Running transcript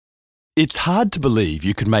It's hard to believe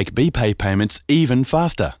you could make BPAY payments even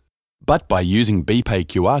faster. But by using BPAY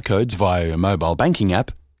QR codes via your mobile banking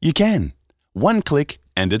app, you can. One click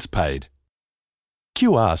and it's paid.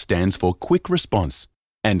 QR stands for Quick Response,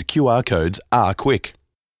 and QR codes are quick.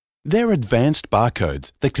 They're advanced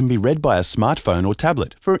barcodes that can be read by a smartphone or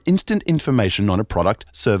tablet for instant information on a product,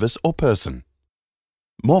 service or person.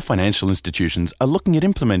 More financial institutions are looking at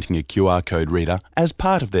implementing a QR code reader as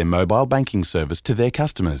part of their mobile banking service to their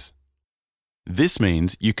customers. This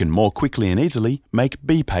means you can more quickly and easily make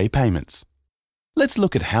BPAY payments. Let's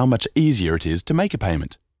look at how much easier it is to make a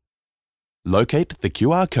payment. Locate the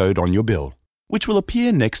QR code on your bill, which will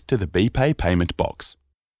appear next to the BPAY payment box.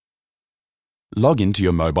 Log into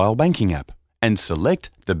your mobile banking app and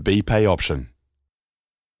select the BPAY option.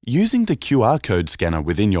 Using the QR code scanner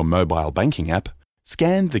within your mobile banking app,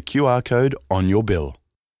 scan the QR code on your bill.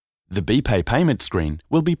 The BPAY payment screen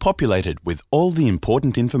will be populated with all the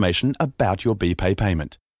important information about your BPAY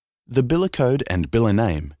payment: the biller code and biller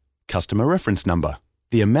name, customer reference number,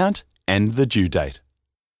 the amount and the due date.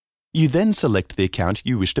 You then select the account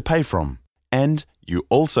you wish to pay from, and you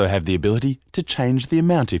also have the ability to change the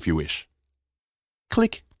amount if you wish.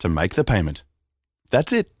 Click to make the payment.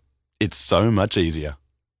 That's it. It's so much easier.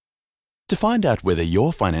 To find out whether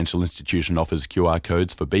your financial institution offers QR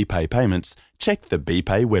codes for BPAY payments, check the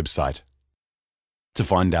BPAY website. To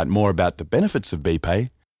find out more about the benefits of BPAY,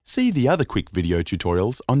 see the other quick video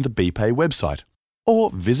tutorials on the BPAY website, or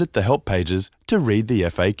visit the help pages to read the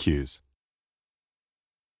FAQs.